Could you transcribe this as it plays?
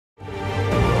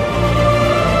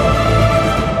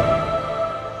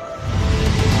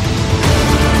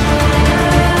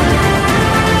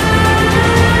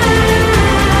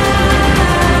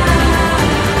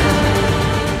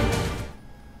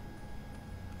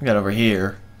We got over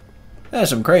here. There's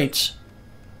some crates.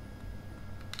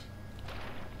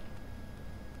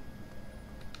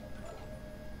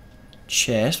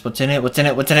 Chest. What's in it? What's in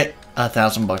it? What's in it?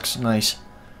 $1,000. Nice.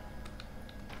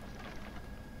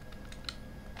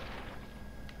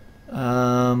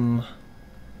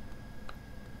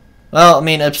 Well, I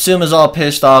mean, Atsuma's all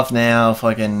pissed off now.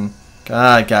 Fucking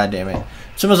God damn it.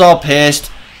 Atsuma's all pissed.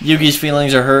 Yugi's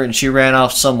feelings are hurt, and she ran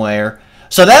off somewhere.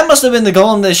 So that must have been the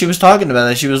golem that she was talking about,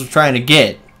 that she was trying to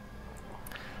get.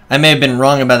 I may have been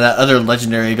wrong about that other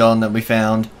legendary golem that we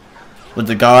found with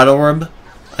the God Orb.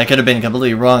 I could have been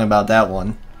completely wrong about that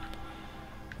one.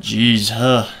 Jeez,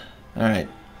 huh. Alright.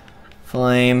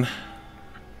 Flame.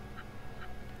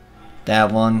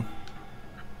 That one.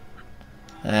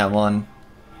 That one.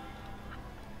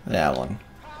 That one.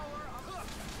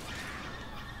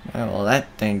 Alright, well that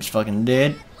thing's fucking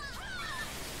dead.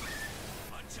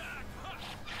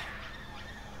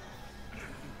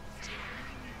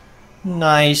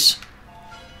 Nice.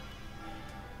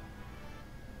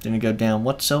 Didn't go down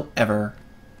whatsoever.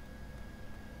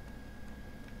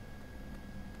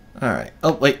 Alright.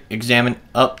 Oh, wait. Examine.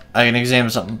 Oh, I can examine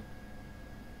something.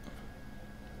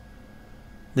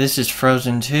 This is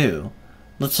frozen too.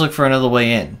 Let's look for another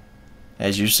way in.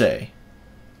 As you say.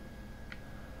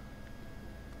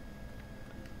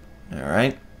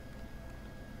 Alright.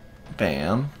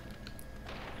 Bam.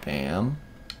 Bam.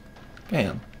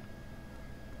 Bam.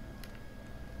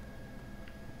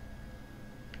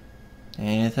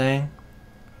 Anything?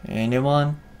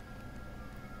 Anyone?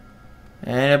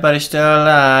 Anybody still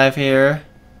alive here?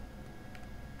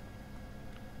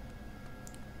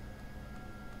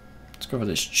 Let's go for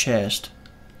this chest.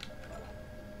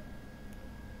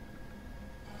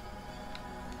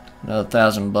 Another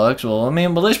 $1,000. Well, I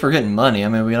mean, at least we're getting money. I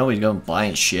mean, we can always go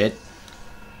buying shit.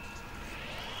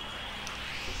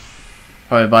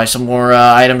 Probably buy some more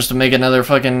items to make another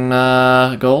fucking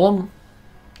golem.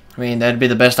 I mean, that'd be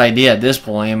the best idea at this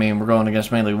point. I mean, we're going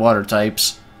against mainly water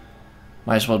types.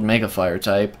 Might as well make a fire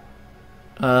type.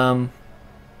 Yeah,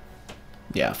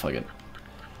 fuck it.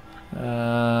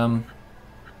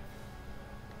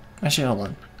 Actually, hold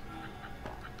on.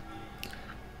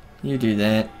 You do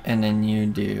that, and then you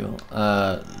do,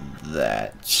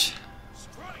 that.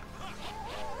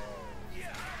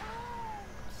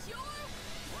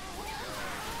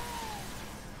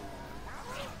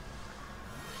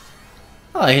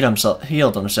 Oh, he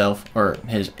healed himself, or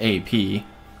his AP,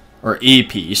 or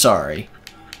EP, sorry.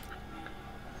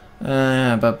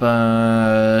 Stand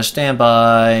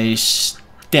by.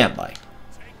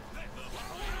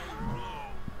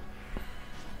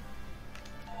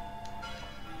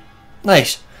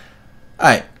 Nice.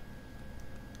 Alright.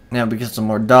 Now because of some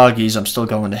more doggies, I'm still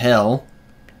going to hell.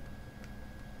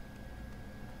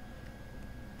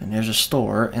 And there's a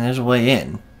store, and there's a way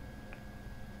in.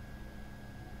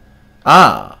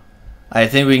 Ah! I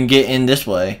think we can get in this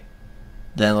way.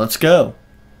 Then let's go.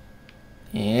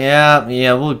 Yeah,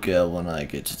 we'll go when I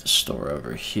get to the store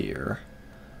over here.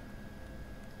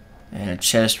 And a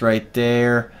chest right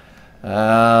there.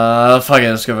 Fuck it,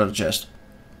 let's go for the chest.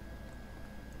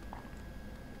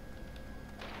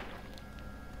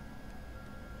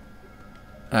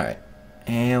 Alright.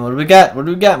 And what do we got? What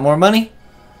do we got? More money?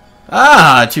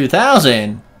 Ah,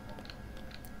 2,000.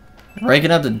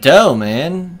 Raking up the dough,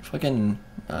 man. Fucking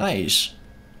nice.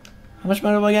 How much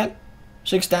money do I got?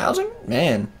 6,000?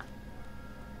 Man.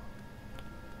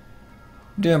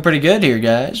 Doing pretty good here,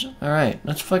 guys. Alright,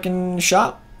 let's fucking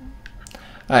shop.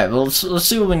 Alright, well, let's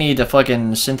see what we need to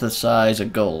fucking synthesize a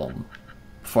golem.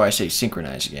 Before I say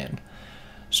synchronize again.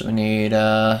 So we need,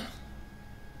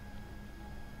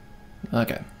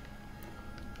 okay.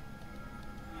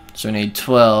 So we need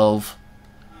 12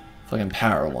 fucking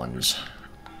power ones.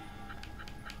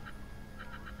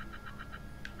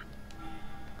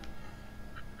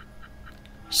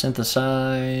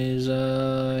 Synthesize,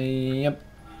 yep.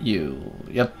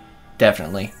 Yep,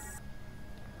 definitely.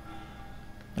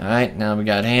 Alright, now we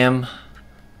got him.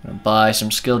 I'm gonna buy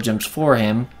some skill gems for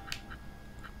him.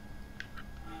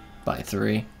 Buy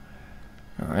 3.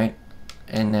 Alright.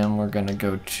 And then we're gonna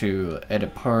go to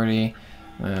edit party.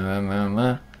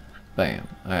 Bam.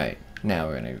 Alright. Now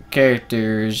we're gonna go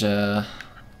characters,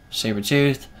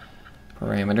 Sabertooth,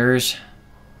 parameters.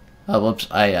 Oh, whoops.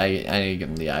 I need to give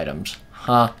him the items.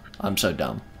 Huh? I'm so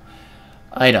dumb.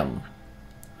 Item.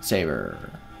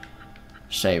 Saber.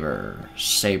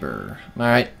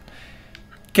 Alright.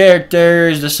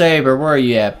 Characters, the saber. Where are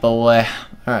you at, boy?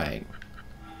 Alright.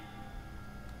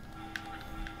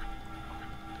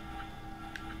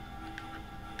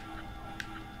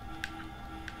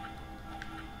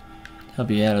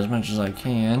 Help you out as much as I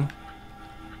can.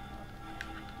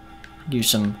 Give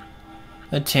some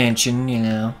attention, you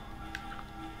know.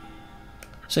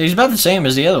 So he's about the same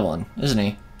as the other one, isn't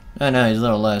he? Oh no, he's a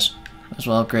little less. As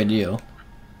well upgrade you.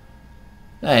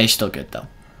 He's still good though.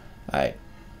 Alright.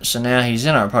 So now he's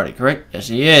in our party, correct? Yes,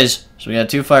 he is. So we got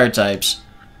 2 fire types.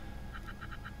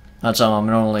 Not something I'm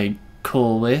normally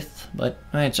cool with, but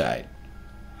it's alright.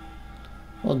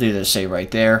 We'll do the save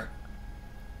right there.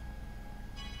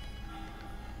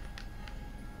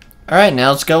 Alright,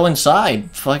 now let's go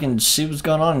inside. Fucking see what's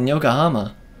going on in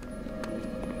Yokohama.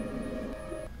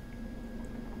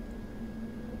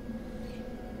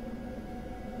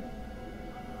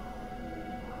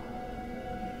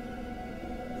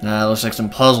 Looks like some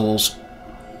puzzles.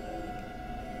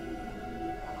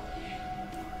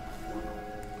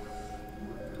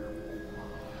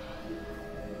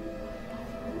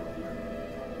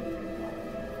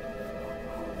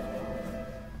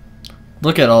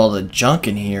 Look at all the junk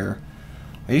in here.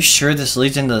 Are you sure this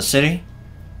leads into the city?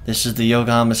 This is the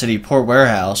Yokohama City Port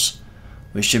Warehouse.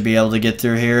 We should be able to get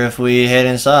through here if we head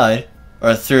inside.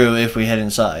 Or through if we head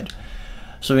inside.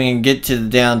 So we can get to the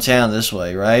downtown this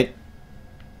way, right?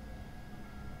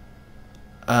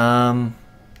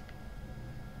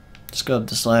 Let's go up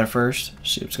this ladder first.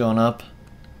 See what's going up.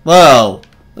 Whoa!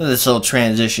 Look at this little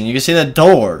transition. You can see that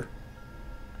door.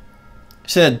 You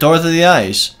see that door through the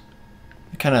ice.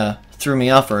 It kind of threw me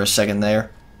off for a second there.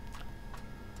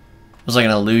 It was like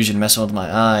an illusion messing with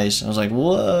my eyes. I was like,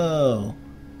 whoa.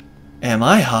 Am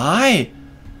I high?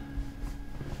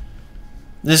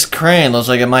 This crane looks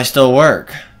like it might still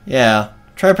work. Yeah.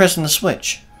 Try pressing the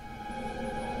switch.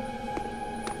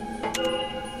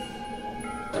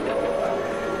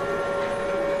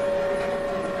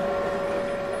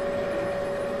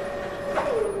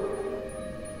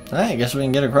 Alright, I guess we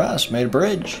can get across. Made a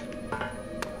bridge.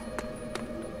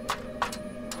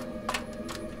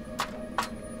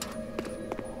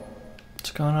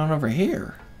 What's going on over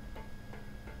here?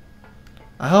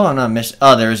 I hope I'm not missing.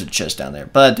 Oh, there is a chest down there,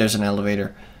 but there's an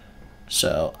elevator.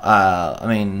 So, I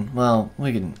mean, well,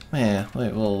 we can. Yeah,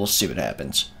 we'll see what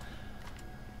happens.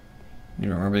 You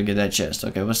remember to get that chest.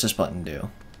 Okay, what's this button do?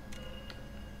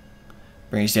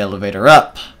 Brings the elevator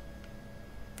up.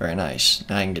 Very nice.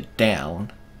 Now I can get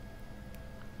down.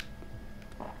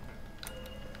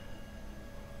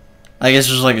 I guess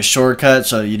it was like a shortcut,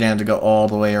 so you didn't have to go all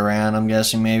the way around, I'm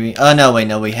guessing, maybe. Oh, no, wait,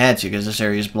 no, we had to, because this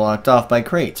area is blocked off by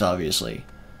crates, obviously.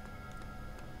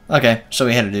 Okay, so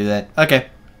we had to do that.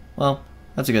 Okay, well,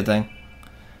 that's a good thing.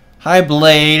 High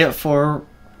blade for...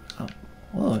 Oh,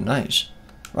 whoa, nice.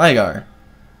 Rygar.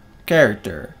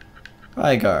 Character.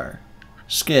 Rygar.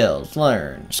 Skills.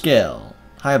 Learn. Skill.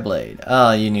 High blade.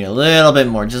 Oh, you need a little bit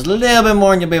more. Just a little bit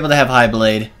more and you'll be able to have high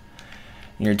blade.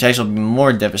 Your attacks will be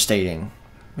more devastating.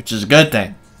 Which is a good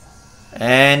thing.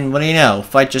 And what do you know?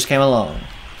 Fight just came along.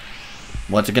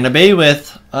 What's it gonna be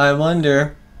with? I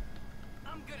wonder.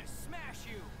 I'm gonna smash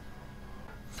you.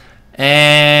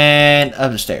 And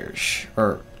up the stairs.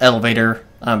 Or elevator.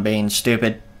 I'm being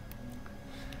stupid.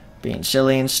 Being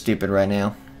silly and stupid right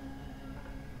now.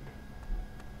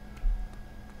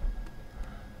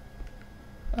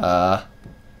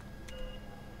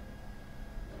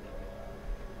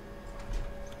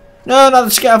 No, not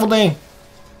the scaffolding!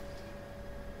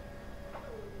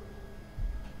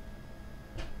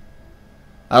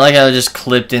 I like how it just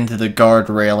clipped into the guard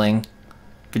railing.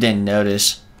 If you didn't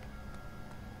notice.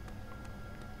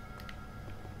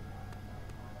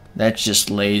 That's just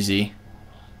lazy.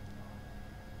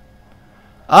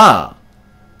 Ah!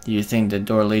 Do you think the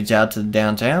door leads out to the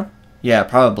downtown? Yeah,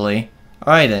 probably.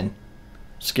 Alright then.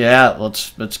 Let's get out.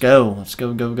 Let's go. Let's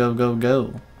go, go, go, go,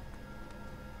 go.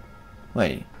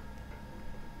 Wait.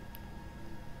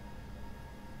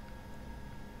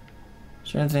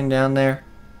 Is there anything down there?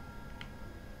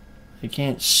 I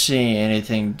can't see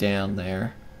anything down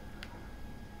there.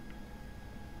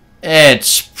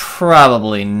 It's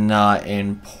probably not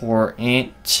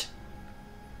important.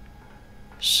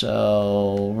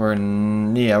 So we're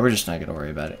just not gonna worry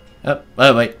about it.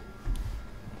 Oh wait.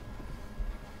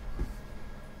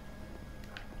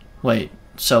 Wait,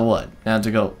 so what? Now I have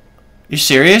to go. You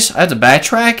serious? I have to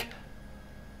backtrack?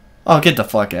 Oh, get the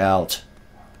fuck out.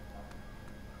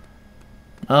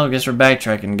 Oh, I guess we're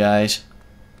backtracking, guys.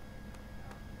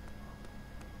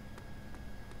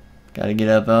 Gotta get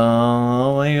up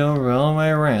all the way over, all the way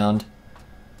around.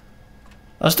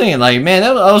 I was thinking, like, man,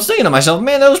 I was thinking to myself,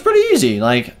 man, that was pretty easy.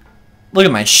 Like, look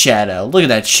at my shadow. Look at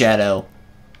that shadow.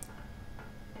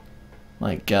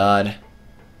 My God.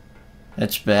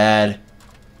 That's bad.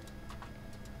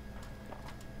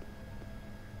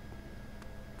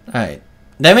 Alright.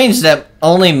 That means that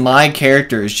only my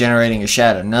character is generating a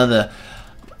shadow. None of the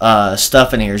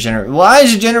stuff in here. Why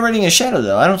is it generating a shadow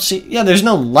though? I don't see. Yeah, there's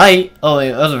no light. Oh,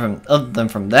 other than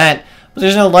from that, but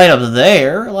there's no light up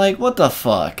there. Like, what the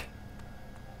fuck?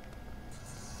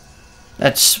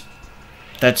 That's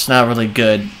not really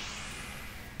good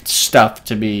stuff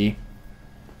to be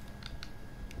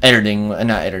not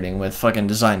editing with, fucking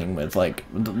designing with. Like,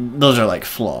 those are like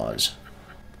flaws.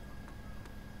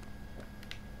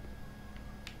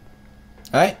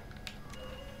 Alright.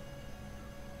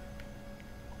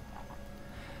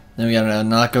 Then we gotta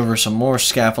knock over some more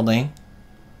scaffolding.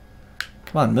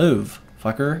 Come on, move,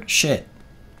 fucker. Shit.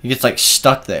 He gets like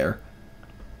stuck there.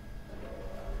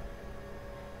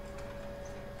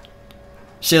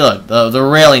 See, look, the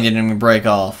railing didn't even break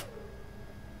off.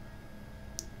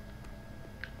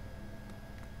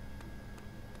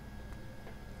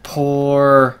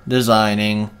 Poor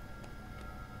designing.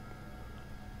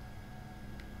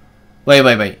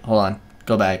 Wait. Hold on.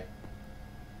 Go back.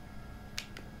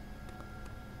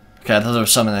 Okay, I thought there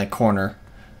was some in that corner.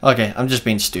 Okay, I'm just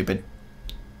being stupid.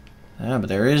 Ah, but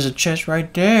there is a chest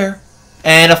right there.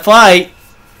 And a fight!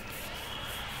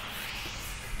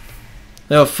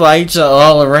 There are fights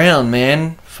all around,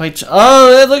 man. Fights.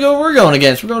 Oh, look what we're going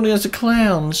against. We're going against the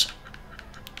clowns.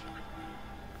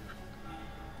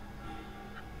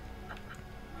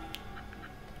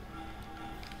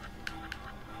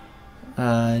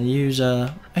 Use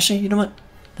actually, you know what?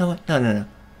 No.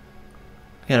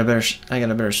 I got a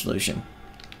better solution.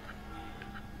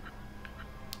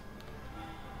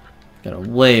 Got a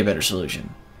way better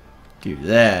solution. Do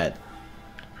that.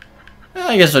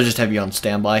 I guess I'll just have you on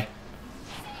standby.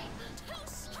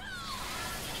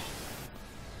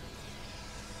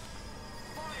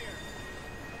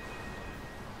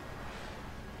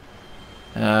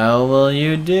 How will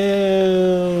you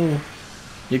do?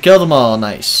 You killed them all.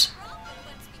 Nice.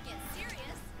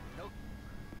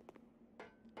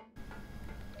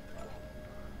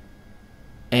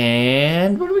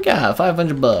 And what do we got?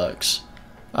 500 bucks.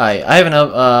 Alright, I have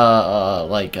enough,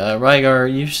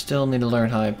 Rygar, you still need to learn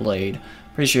High Blade.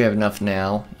 Pretty sure you have enough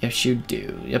now. Yes, you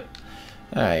do. Yep.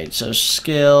 Alright, so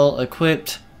skill,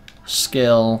 equipped,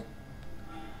 skill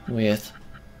with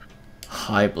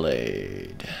High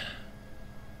Blade.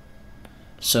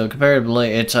 So compared to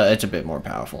Blade, it's a bit more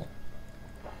powerful.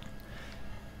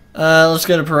 Let's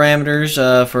go to parameters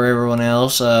for everyone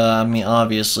else. I mean,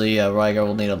 obviously, Rygar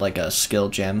will need a skill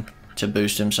gem to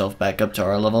boost himself back up to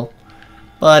our level,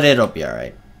 but it'll be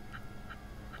alright.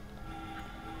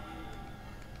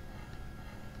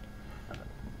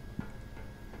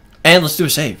 And let's do a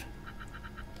save.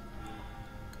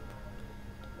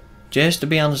 Just to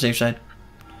be on the safe side.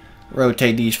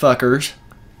 Rotate these fuckers.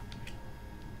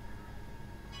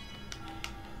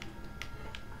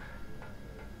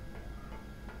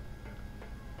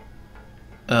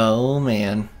 Oh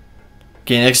man.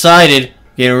 Getting excited.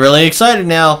 Getting really excited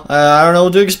now. I don't know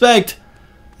what to expect.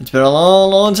 It's been a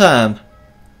long time.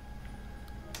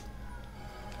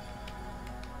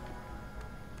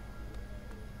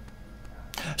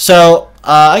 So,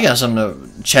 I got something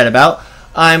to chat about.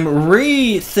 I'm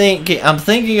thinking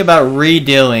about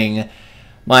redoing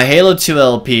my Halo 2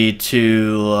 LP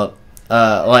to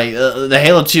the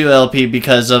Halo 2 LP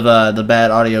because of the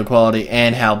bad audio quality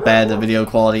and how bad the video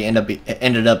quality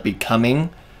ended up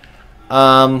becoming.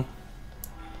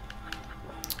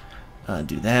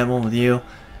 Do that one with you,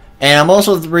 and I'm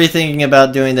also rethinking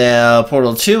about doing the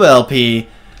Portal 2 LP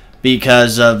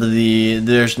because of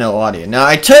there's no audio. Now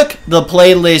I took the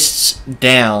playlists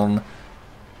down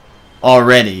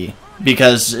already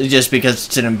because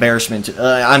it's an embarrassment.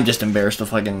 I'm just embarrassed to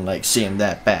fucking see them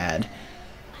that bad.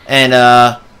 And,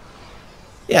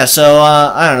 yeah, so,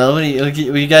 I don't know, would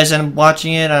you guys end up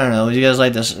watching it? I don't know, would you guys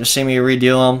like to see me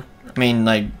redo them? I mean,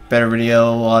 better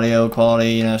video, audio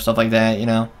quality, you know, stuff like that, you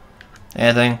know?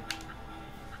 Anything?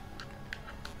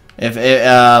 If it,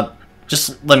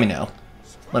 just let me know.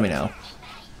 Let me know.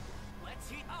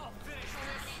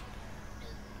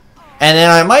 And then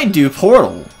I might do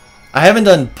Portal. I haven't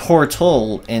done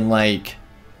Portal in,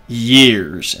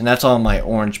 years, and that's on my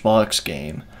Orange Box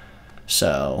game.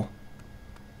 So,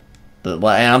 and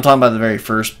I'm talking about the very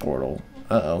first Portal.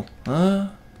 Uh-oh.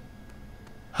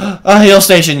 Heal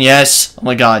station, yes! Oh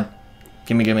my god.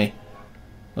 Gimme.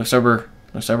 Looks like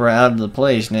we're out of the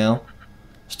place now.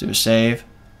 Let's do a save.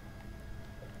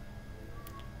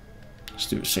 Let's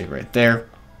do a save right there.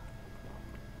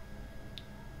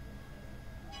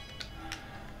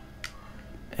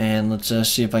 And let's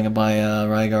see if I can buy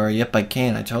Rygar. Yep, I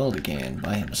can. I totally can.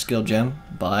 Buy him a skill gem.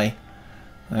 Buy.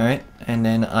 Alright, and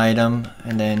then item,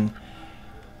 and then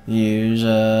use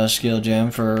a skill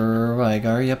gem for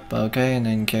Rygar. Yep, okay, and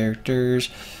then characters.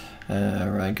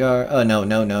 Right guard. Oh,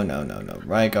 no.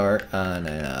 Right guard. And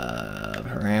then,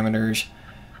 parameters.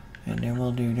 And then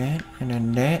we'll do that. And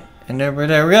then that. And there we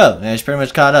go. And it's pretty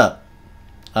much caught up.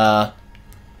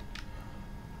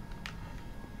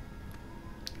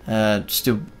 Just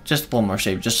do just one more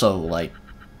save. Just so, like.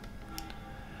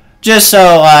 Just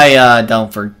so I,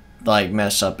 don't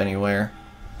mess up anywhere.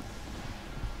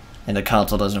 And the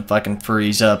console doesn't fucking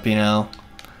freeze up, you know.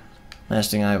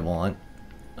 Last thing I want.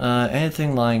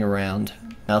 Anything lying around?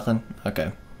 Nothing?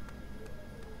 Okay.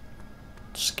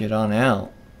 Just get on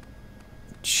out.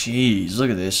 Jeez, look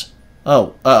at this.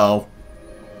 Oh, uh-oh.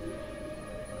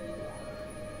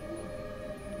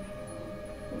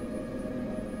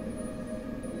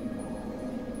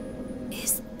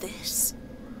 Is this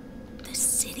the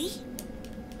city?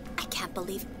 I can't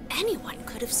believe anyone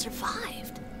could have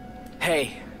survived.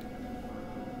 Hey.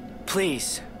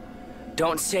 Please.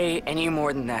 Don't say any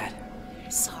more than that.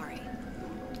 Sorry.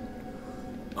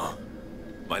 Oh,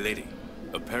 my lady.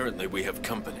 Apparently we have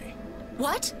company.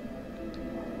 What?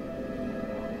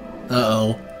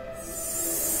 Uh-oh.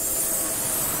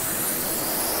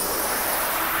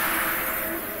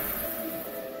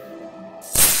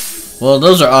 Well,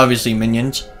 those are obviously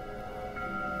minions.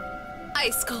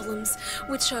 Ice golems,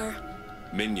 which are...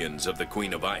 Minions of the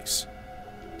Queen of Ice.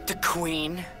 The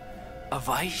Queen of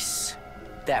Ice?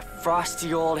 That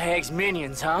frosty old hag's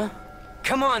minions, huh?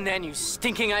 Come on then, you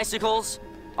stinking icicles.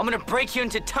 I'm gonna break you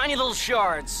into tiny little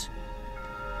shards.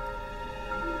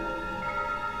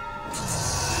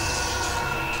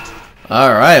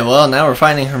 Alright, well, now we're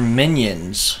finding her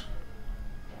minions.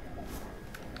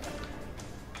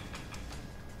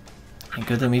 And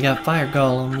good thing we got fire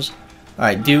golems.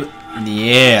 Alright,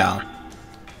 yeah.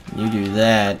 You do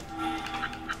that.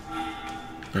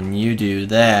 Then you do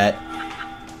that.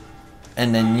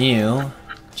 And then you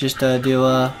just do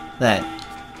that.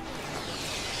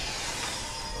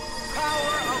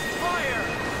 Power of fire.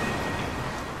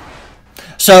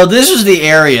 So this is the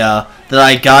area that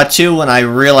I got to when I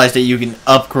realized that you can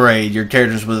upgrade your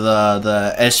characters with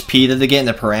the SP that they get in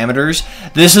the parameters.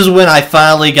 This is when I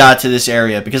finally got to this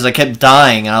area because I kept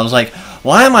dying and I was like,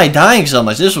 why am I dying so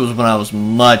much? This was when I was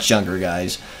much younger,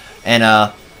 guys. And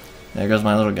there goes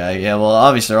my little guy. Yeah, well,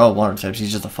 obviously they're all water types.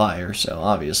 He's just a fire, so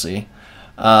obviously.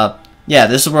 Yeah,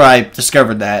 this is where I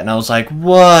discovered that and I was like,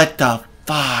 what the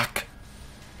fuck?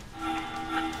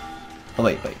 Oh,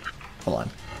 wait. Hold on.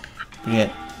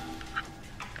 Yeah.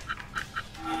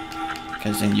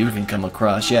 Because then you can come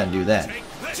across, yeah, and do that.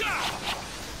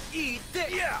 Eat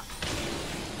this. Yeah.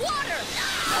 Water!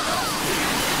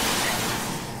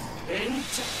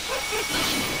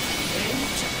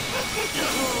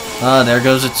 Ah, there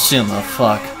goes Itsuma,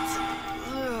 fuck.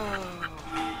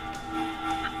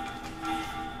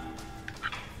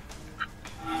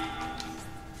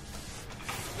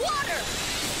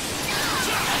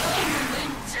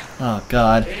 Oh,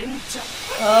 God.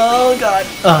 Oh, God.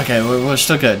 Okay, we're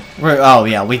still good. Oh,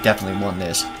 yeah, we definitely won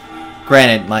this.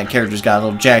 Granted, my character's got a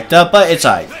little jacked up, but it's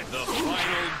alright. The final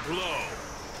blow.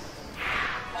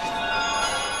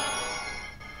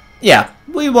 Yeah,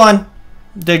 we won.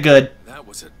 Did good. That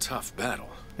was a tough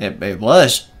battle. It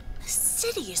was. The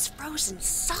city is frozen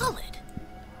solid.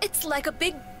 It's like a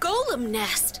big golem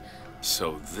nest.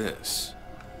 So this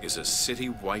is a city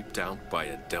wiped out by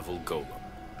a devil golem.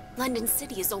 London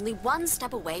City is only one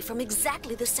step away from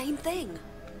exactly the same thing.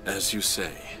 As you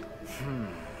say.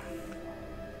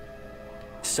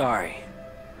 Sorry,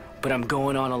 but I'm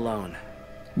going on alone.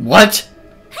 What?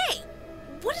 Hey,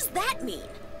 what does that mean?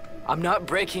 I'm not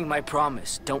breaking my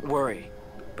promise, don't worry.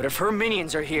 But if her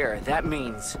minions are here, that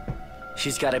means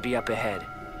she's gotta be up ahead.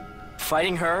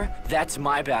 Fighting her, that's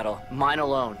my battle, mine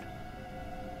alone.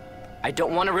 I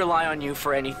don't want to rely on you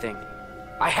for anything.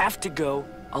 I have to go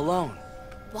alone.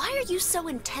 Why are you so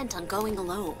intent on going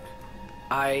alone?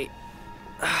 I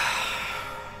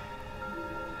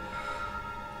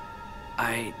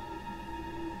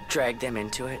dragged them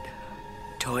into it.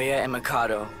 Toya and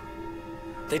Mikado.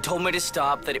 They told me to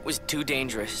stop, that it was too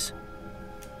dangerous.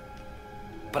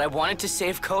 But I wanted to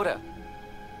save Koda.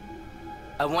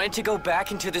 I wanted to go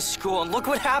back into the school, and look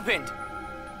what happened!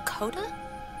 Koda?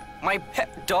 My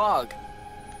pet dog.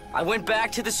 I went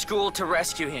back to the school to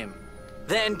rescue him.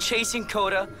 Then, chasing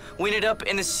Koda, we ended up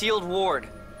in the sealed ward,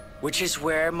 which is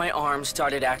where my arm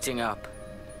started acting up.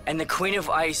 And the Queen of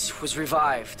Ice was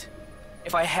revived.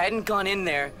 If I hadn't gone in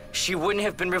there, she wouldn't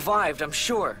have been revived, I'm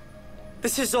sure.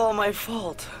 This is all my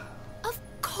fault. Of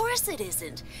course it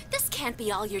isn't. This can't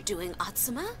be all you're doing,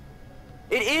 Atsuma.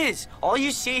 It is! All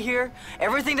you see here,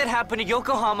 everything that happened to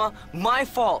Yokohama, my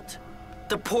fault.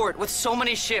 The port with so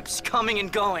many ships coming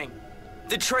and going.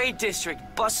 The trade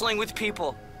district bustling with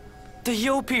people. The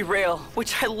Yopi rail,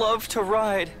 which I love to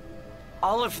ride.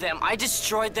 All of them, I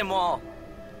destroyed them all.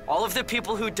 All of the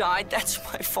people who died, that's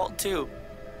my fault too.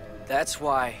 That's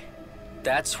why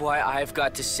I've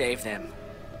got to save them.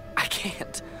 I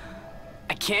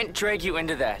can't drag you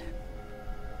into that.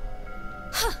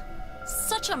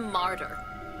 Such a martyr.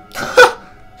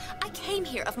 I came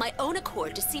here of my own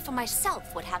accord to see for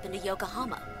myself what happened to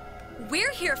Yokohama.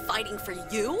 We're here fighting for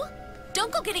you?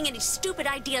 Don't go getting any stupid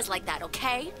ideas like that,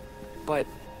 okay? But...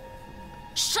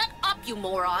 Shut up, you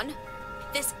moron!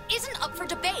 This isn't up for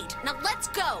debate. Now let's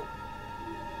go!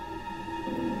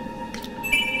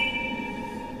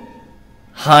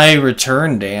 High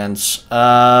return dance.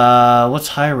 What's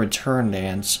high return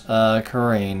dance?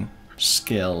 Corain.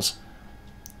 Skills.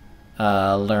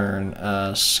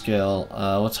 Learn. Skill.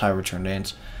 What's high return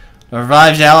dance?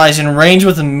 Revives allies in range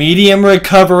with a medium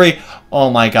recovery. Oh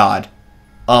my god.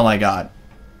 Oh my god.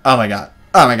 Oh my god.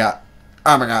 Oh my god.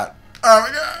 Oh my god. Oh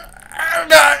my god. Oh my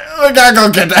god. We gotta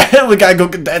go get that. We gotta go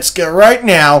get that skill right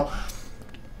now.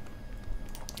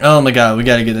 Oh my god. We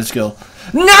gotta get that skill.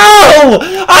 No!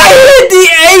 I hit the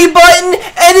A button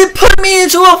and it put me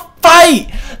into a fight!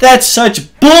 That's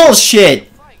such bullshit!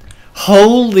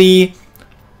 Holy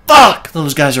fuck!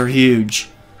 Those guys are huge.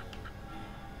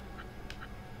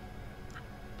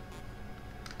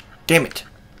 Damn it.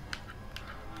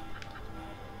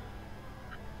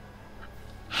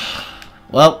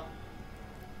 Well.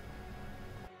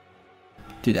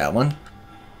 Do that one.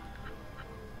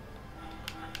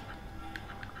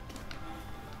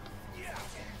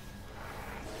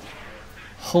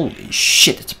 Holy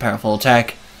shit, it's a powerful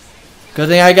attack. Good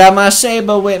thing I got my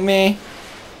saber with me.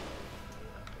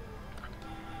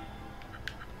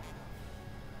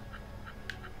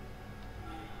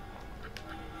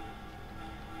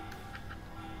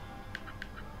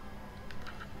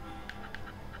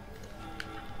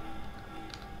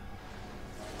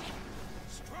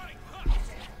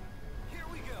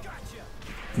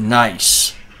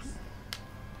 Nice.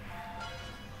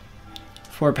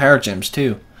 4 power gems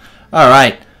too.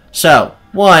 Alright, so,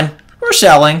 1, we're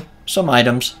selling some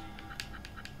items.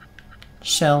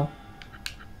 Sell.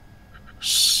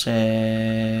 Sell.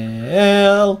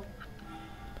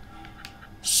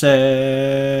 Sell.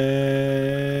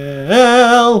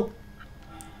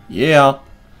 Yeah.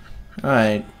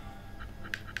 Alright.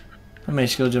 How many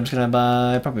skill gems can I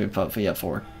buy? Probably yeah,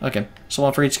 4. Okay, so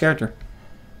 1 for each character.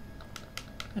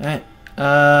 Alright.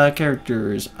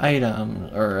 Characters,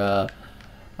 items, or,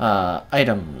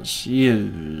 items,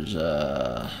 use,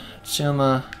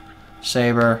 Tsuma,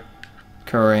 Saber,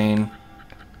 Corain,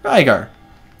 Rygar.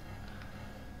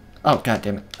 Oh, god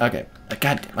damn it. Okay.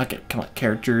 God damn, okay, come on.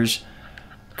 Characters.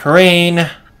 Corain.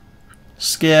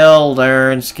 Skill,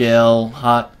 learn, skill,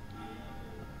 hot.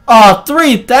 Oh,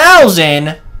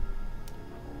 3,000!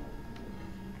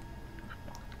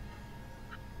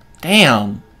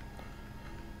 Damn.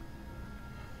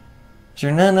 Is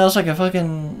there nothing else I can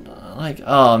fucking... Like,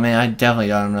 oh man, I definitely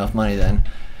got enough money then.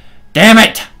 Damn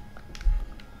it!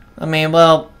 I mean,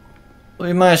 well,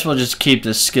 we might as well just keep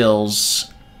the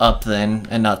skills up then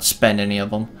and not spend any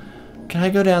of them. Can I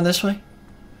go down this way?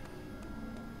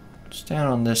 It's down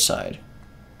on this side.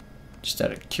 Just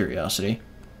out of curiosity.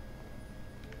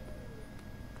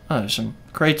 Oh, there's some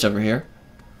crates over here.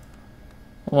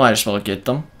 Well, might as well get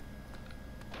them.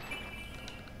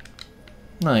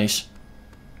 Nice.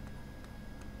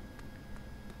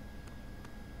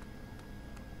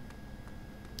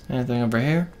 Anything over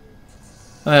here?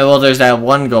 Okay, well, there's that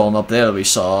one golem up there that we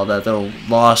saw, that little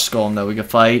lost golem that we could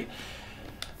fight.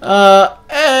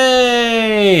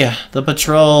 Hey! The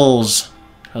patrols!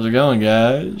 How's it going,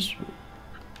 guys?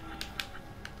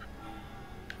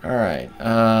 Alright,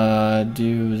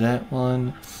 do that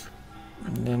one.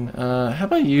 And then, how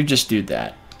about you just do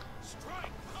that?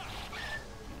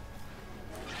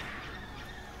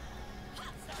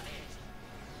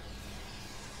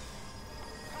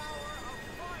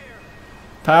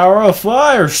 Power of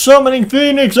fire, summoning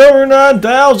Phoenix over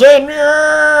 9,000.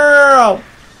 Yeah!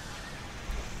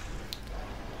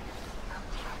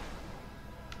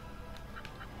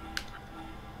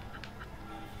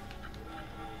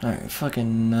 Alright,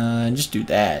 fucking, just do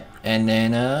that. And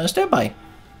then, stand by.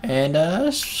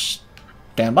 And,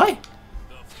 stand by.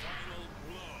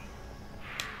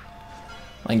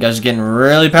 My guys are getting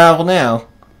really powerful now.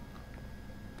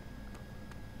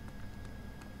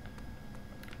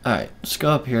 Alright, let's go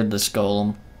up here to this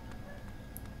golem.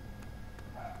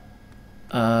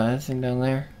 Anything down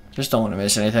there? Just don't want to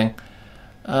miss anything.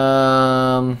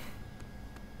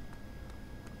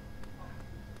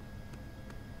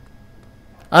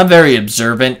 I'm very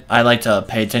observant. I like to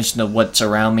pay attention to what's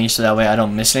around me so that way I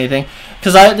don't miss anything.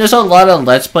 Because there's a lot of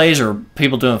Let's Plays or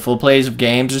people doing full plays of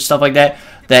games and stuff like that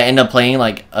that end up playing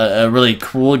like a really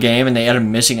cool game and they end up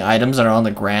missing items that are on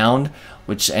the ground,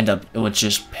 which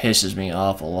just pisses me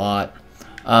off a lot.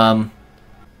 And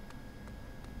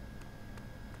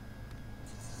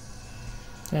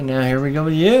now here we go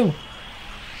with you.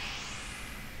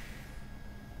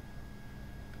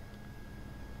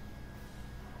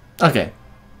 Okay,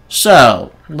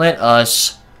 so let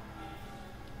us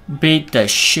beat the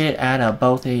shit out of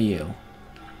both of you.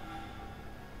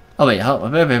 Oh wait, hold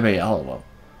on.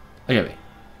 Okay, wait.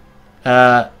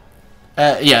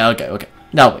 Yeah, okay.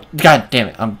 No, wait. God damn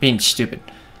it, I'm being stupid.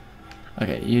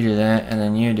 Okay, you do that, and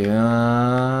then you do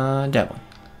that one.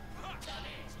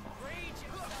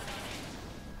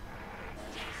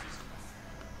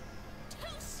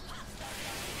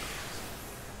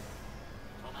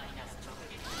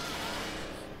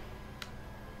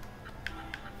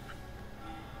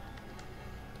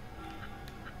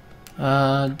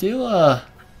 Do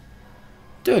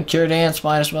a cure dance,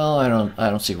 might as well. I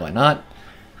don't see why not.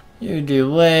 You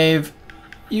do wave,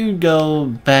 you go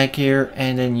back here,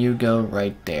 and then you go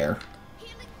right there.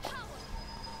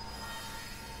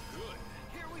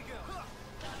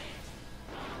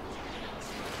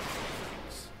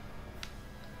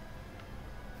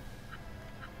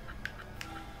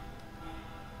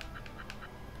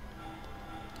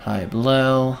 High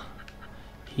blow.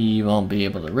 He won't be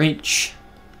able to reach.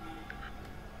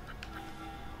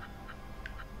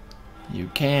 You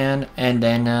can, and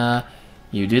then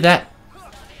you do that.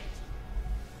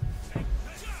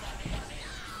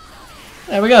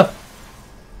 There we go.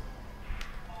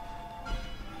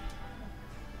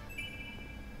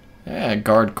 Yeah,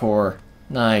 guard core.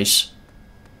 Nice.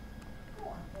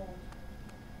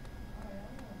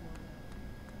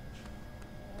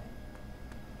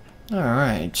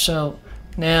 Alright, so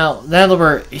now that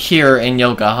we're here in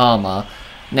Yokohama,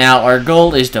 now our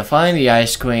goal is to find the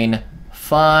Ice Queen,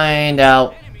 find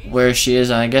out where she is,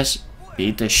 and I guess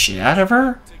beat the shit out of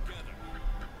her?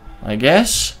 I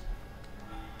guess.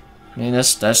 I mean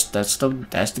that's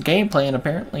the game plan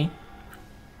apparently.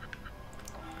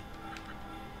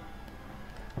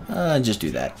 Just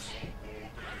do that.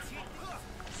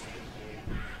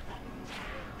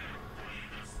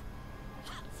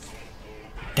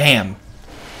 Damn.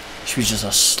 She was just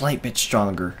a slight bit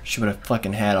stronger. She would have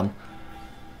fucking had him.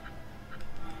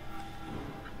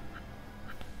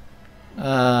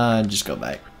 Just go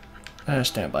back.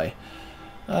 Stand by.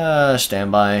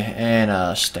 Stand by.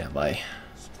 And, stand by.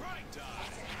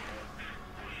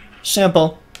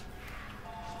 Simple.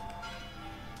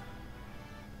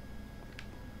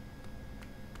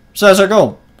 So that's our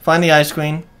goal. Find the Ice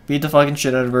Queen, beat the fucking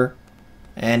shit out of her,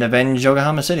 and avenge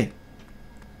Yokohama City.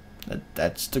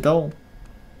 That's the goal.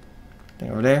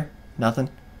 Anything over there? Nothing?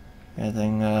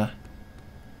 Anything,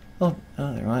 Oh,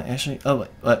 there might actually... Oh,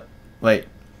 wait.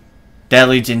 That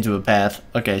leads into a path.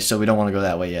 Okay, so we don't want to go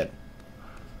that way yet.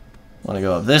 Want to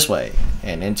go up this way,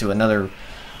 and into another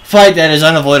fight that is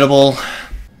unavoidable.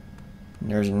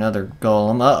 There's another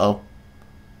golem. Uh-oh.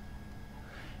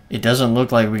 It doesn't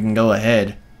look like we can go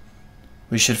ahead.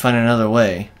 We should find another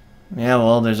way. Yeah,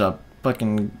 well, there's a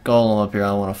fucking golem up here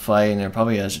I want to fight, and there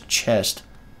probably has a chest.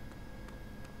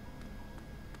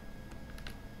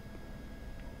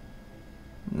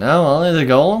 No, only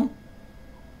the golem?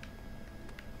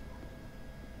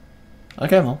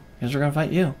 Okay, well, guess we're gonna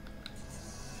fight you.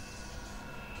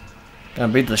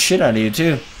 Gonna beat the shit out of you,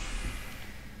 too.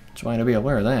 Just want you to be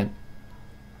aware of that.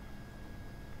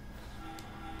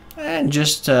 And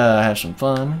just have some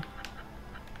fun.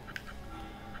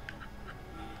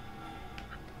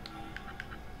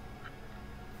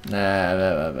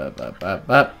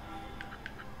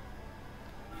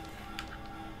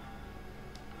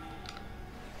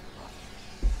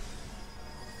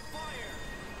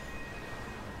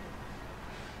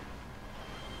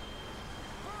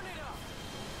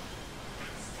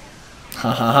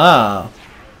 Ha ha ha.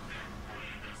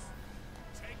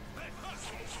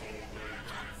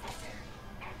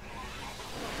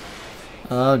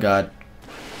 Oh god.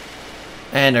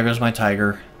 And there goes my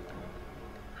tiger.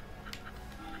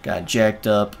 Got jacked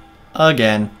up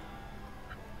again.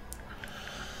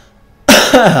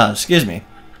 Excuse me.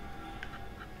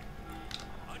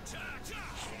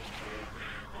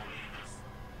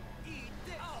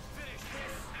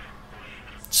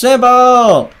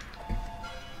 Simple!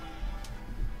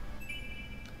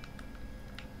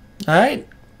 Alright,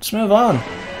 let's move on.